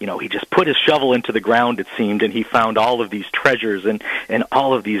 He just put his shovel into the ground, it seemed, and he found all of these treasures and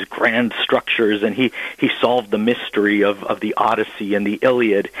all of these grand structures, and he solved the mystery of the Odyssey and the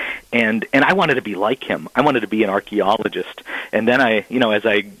Iliad, and I wanted to be like him. I wanted to be an archaeologist. And then as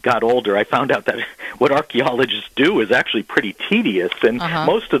I got older, I found out that what archaeologists do is actually pretty tedious, and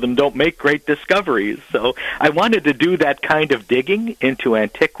most of them don't make great discoveries. So I wanted to do that kind of digging into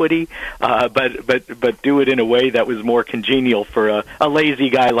antiquity, but do it in a way that was more congenial for a lazy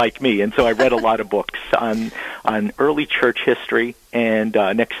guy like me. And so I read a lot of books on early church history, and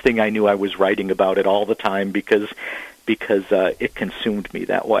next thing I knew, I was writing about it all the time because it consumed me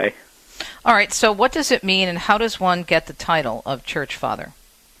that way. All right, so what does it mean, and how does one get the title of church father?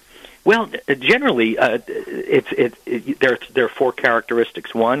 Well, generally, there are 4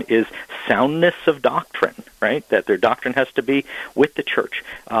 characteristics. One is soundness of doctrine, right? That their doctrine has to be with the church.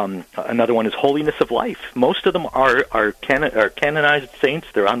 Another one is holiness of life. Most of them are canonized saints.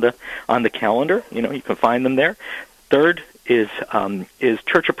 They're on the calendar. You can find them there. Third is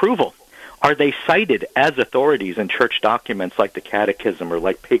church approval. Are they cited as authorities in church documents like the Catechism or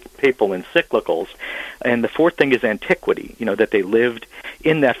like papal encyclicals? And the fourth thing is antiquity, that they lived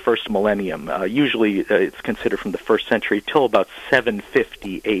in that first millennium. Usually it's considered from the 1st century till about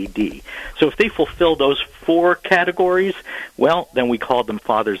 750 A.D. So if they fulfill those 4 categories, well, then we call them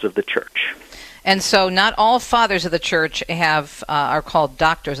fathers of the church. And so not all fathers of the church are called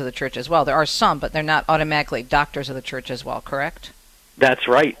doctors of the church as well. There are some, but they're not automatically doctors of the church as well, correct? That's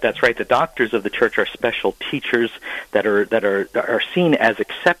right. That's right. The doctors of the church are special teachers that are seen as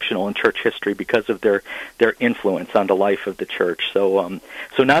exceptional in church history because of their influence on the life of the church. So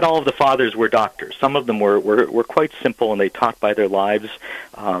not all of the fathers were doctors. Some of them were quite simple and they taught by their lives.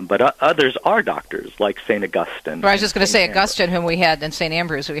 But others are doctors, like St. Augustine. Well, I was just going to say Augustine, whom we had, and St.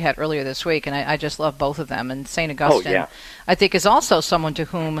 Ambrose, who we had earlier this week, and I just love both of them. And St. Augustine, I think, is also someone to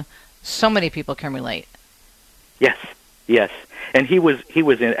whom so many people can relate. Yes. And he was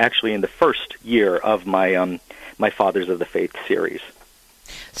actually in the first year of my my Fathers of the Faith series.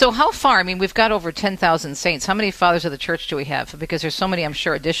 So how far? I mean, we've got over 10,000 saints. How many Fathers of the Church do we have? Because there's so many, I'm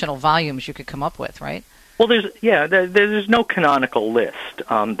sure, additional volumes you could come up with, right? Well, there's no canonical list.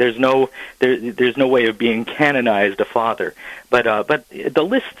 There's no way of being canonized a father, but the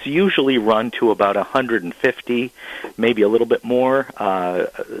lists usually run to about 150, maybe a little bit more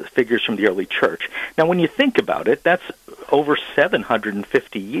figures from the early church. Now, when you think about it, that's over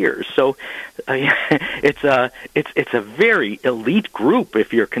 750 years. So it's a very elite group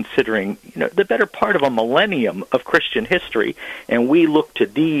if you're considering the better part of a millennium of Christian history, and we look to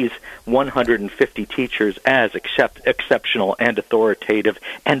these 150 teachers as exceptional and authoritative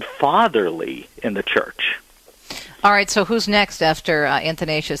and fatherly in the church. All right, so who's next after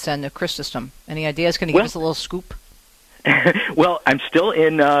Athanasius and Chrysostom? Any ideas? Can you give us a little scoop? Well, I'm still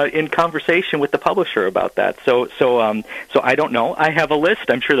in conversation with the publisher about that. So I don't know. I have a list.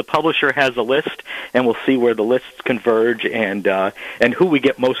 I'm sure the publisher has a list, and we'll see where the lists converge and who we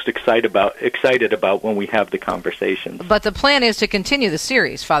get most excited about when we have the conversations. But the plan is to continue the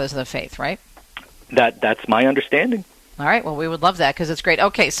series, Fathers of the Faith, right? That's my understanding. All right. Well, we would love that because it's great.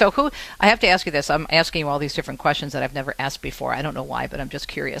 Okay, so I have to ask you this. I'm asking you all these different questions that I've never asked before. I don't know why, but I'm just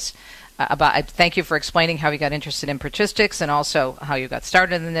curious. I thank you for explaining how you got interested in patristics and also how you got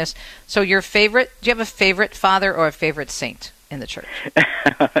started in this. So do you have a favorite father or a favorite saint in the church?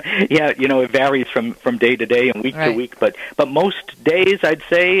 Yeah, it varies from day to day and week to week, but most days I'd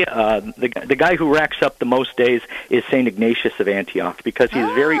say the guy who racks up the most days is St. Ignatius of Antioch because he's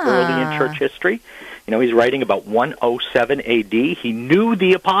very early in church history. He's writing about 107 AD. He knew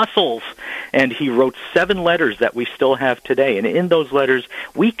the apostles, and he wrote 7 letters that we still have today. And in those letters,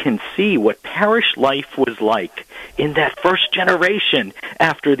 we can see what parish life was like in that first generation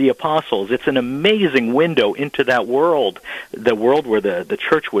after the apostles. It's an amazing window into that world, the world where the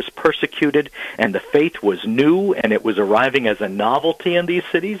church was persecuted and the faith was new, and it was arriving as a novelty in these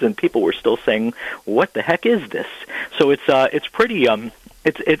cities, and people were still saying, "What the heck is this?" So it's pretty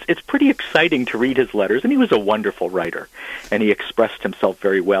It's pretty exciting to read his letters, and he was a wonderful writer, and he expressed himself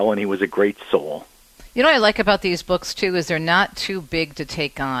very well, and he was a great soul. You know what I like about these books, too, is they're not too big to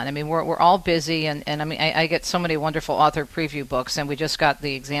take on. I mean, we're all busy, and I mean, I get so many wonderful author preview books, and we just got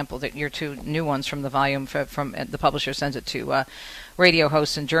the example that your 2 new ones from the volume from the publisher sends it to radio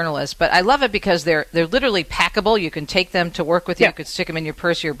hosts and journalists. But I love it because they're literally packable. You can take them to work with you. You could stick them in your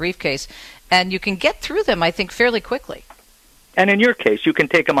purse or your briefcase, and you can get through them, I think, fairly quickly. And in your case, you can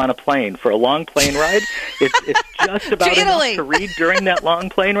take them on a plane for a long plane ride. It's just about enough to read during that long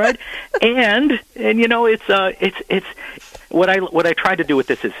plane ride. And it's what I try to do with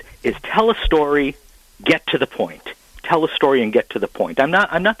this is tell a story, get to the point. Tell a story and get to the point. I'm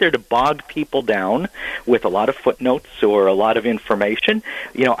not there to bog people down with a lot of footnotes or a lot of information.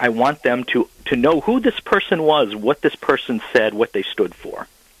 I want them to know who this person was, what this person said, what they stood for.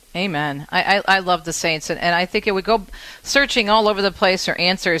 Amen. I love the saints, and I think it would go searching all over the place for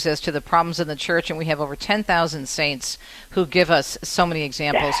answers as to the problems in the church, and we have over 10,000 saints who give us so many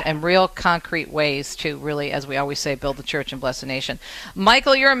examples and real concrete ways to really, as we always say, build the church and bless the nation.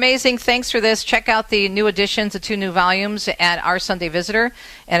 Michael, you're amazing. Thanks for this. Check out the new editions, the 2 new volumes at Our Sunday Visitor,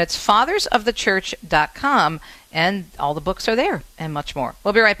 and it's fathersofthechurch.com. And all the books are there and much more.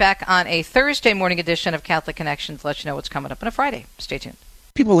 We'll be right back on a Thursday morning edition of Catholic Connections. Let you know what's coming up on a Friday. Stay tuned.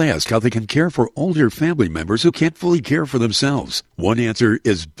 People ask how they can care for older family members who can't fully care for themselves. One answer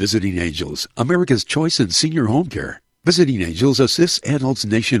is Visiting Angels, America's choice in senior home care. Visiting Angels assists adults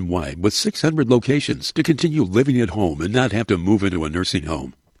nationwide with 600 locations to continue living at home and not have to move into a nursing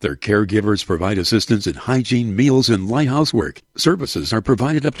home. Their caregivers provide assistance in hygiene, meals, and light housework. Services are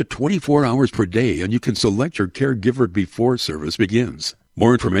provided up to 24 hours per day, and you can select your caregiver before service begins.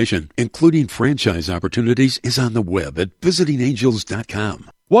 More information, including franchise opportunities, is on the web at visitingangels.com.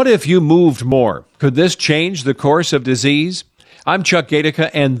 What if you moved more? Could this change the course of disease? I'm Chuck Gatica,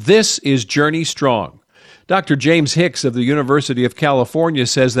 and this is Journey Strong. Dr. James Hicks of the University of California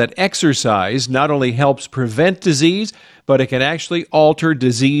says that exercise not only helps prevent disease, but it can actually alter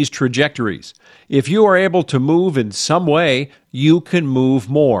disease trajectories. If you are able to move in some way, you can move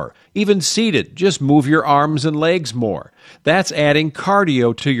more. Even seated, just move your arms and legs more. That's adding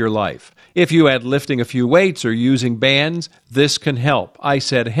cardio to your life. If you add lifting a few weights or using bands, this can help. I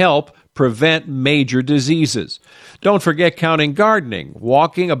said help prevent major diseases. Don't forget counting gardening,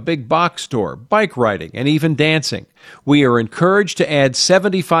 walking a big box store, bike riding, and even dancing. We are encouraged to add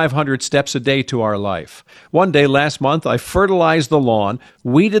 7,500 steps a day to our life. One day last month, I fertilized the lawn,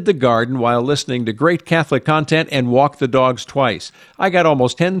 weeded the garden while listening to great Catholic content, and walked the dogs twice. I got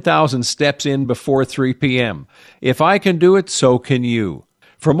almost 10,000 steps in before 3 p.m. If I can do it, so can you.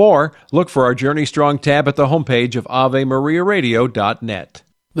 For more, look for our Journey Strong tab at the homepage of AveMariaRadio.net.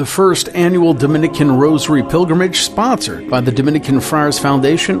 The first annual Dominican Rosary Pilgrimage, sponsored by the Dominican Friars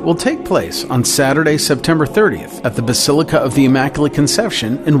Foundation, will take place on Saturday, September 30th at the Basilica of the Immaculate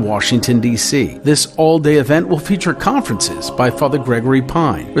Conception in Washington, D.C. This all-day event will feature conferences by Father Gregory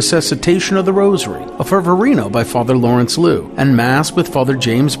Pine, Resuscitation of the Rosary, a Fervorino by Father Lawrence Liu, and Mass with Father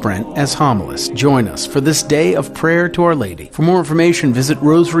James Brent as homilist. Join us for this day of prayer to Our Lady. For more information, visit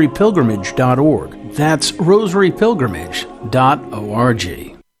rosarypilgrimage.org. That's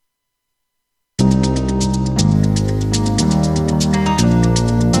rosarypilgrimage.org.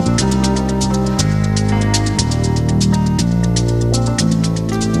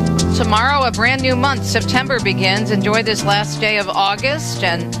 Tomorrow, a brand new month, September, begins. Enjoy this last day of August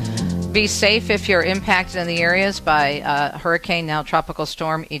and be safe if you're impacted in the areas by hurricane, now tropical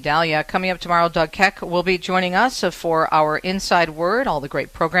storm Idalia. Coming up tomorrow, Doug Keck will be joining us for our Inside Word, all the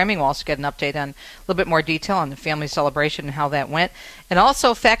great programming. We'll also get an update on a little bit more detail on the family celebration and how that went. And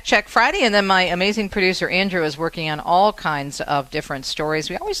also Fact Check Friday. And then my amazing producer, Andrew, is working on all kinds of different stories.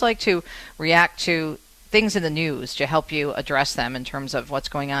 We always like to react to things in the news to help you address them in terms of what's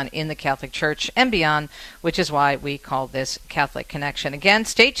going on in the Catholic Church and beyond, which is why we call this Catholic Connection. Again,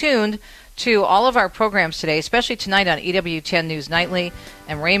 stay tuned to all of our programs today, especially tonight on EWTN News Nightly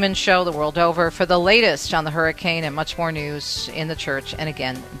and Raymond's Show the world over for the latest on the hurricane and much more news in the Church and,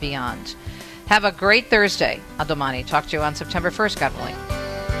 again, beyond. Have a great Thursday. A domani. Talk to you on September 1st, God willing.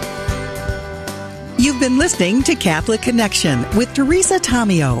 You've been listening to Catholic Connection with Teresa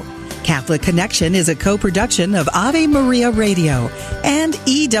Tomeo. Catholic Connection is a co-production of Ave Maria Radio and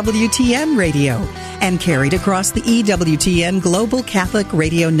EWTN Radio and carried across the EWTN Global Catholic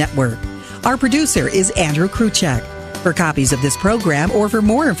Radio Network. Our producer is Andrew Kruchek. For copies of this program or for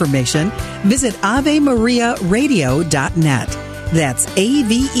more information, visit AveMariaRadio.net. That's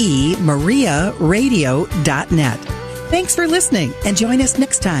AVEMariaRadio.net. Thanks for listening and join us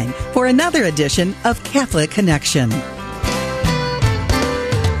next time for another edition of Catholic Connection.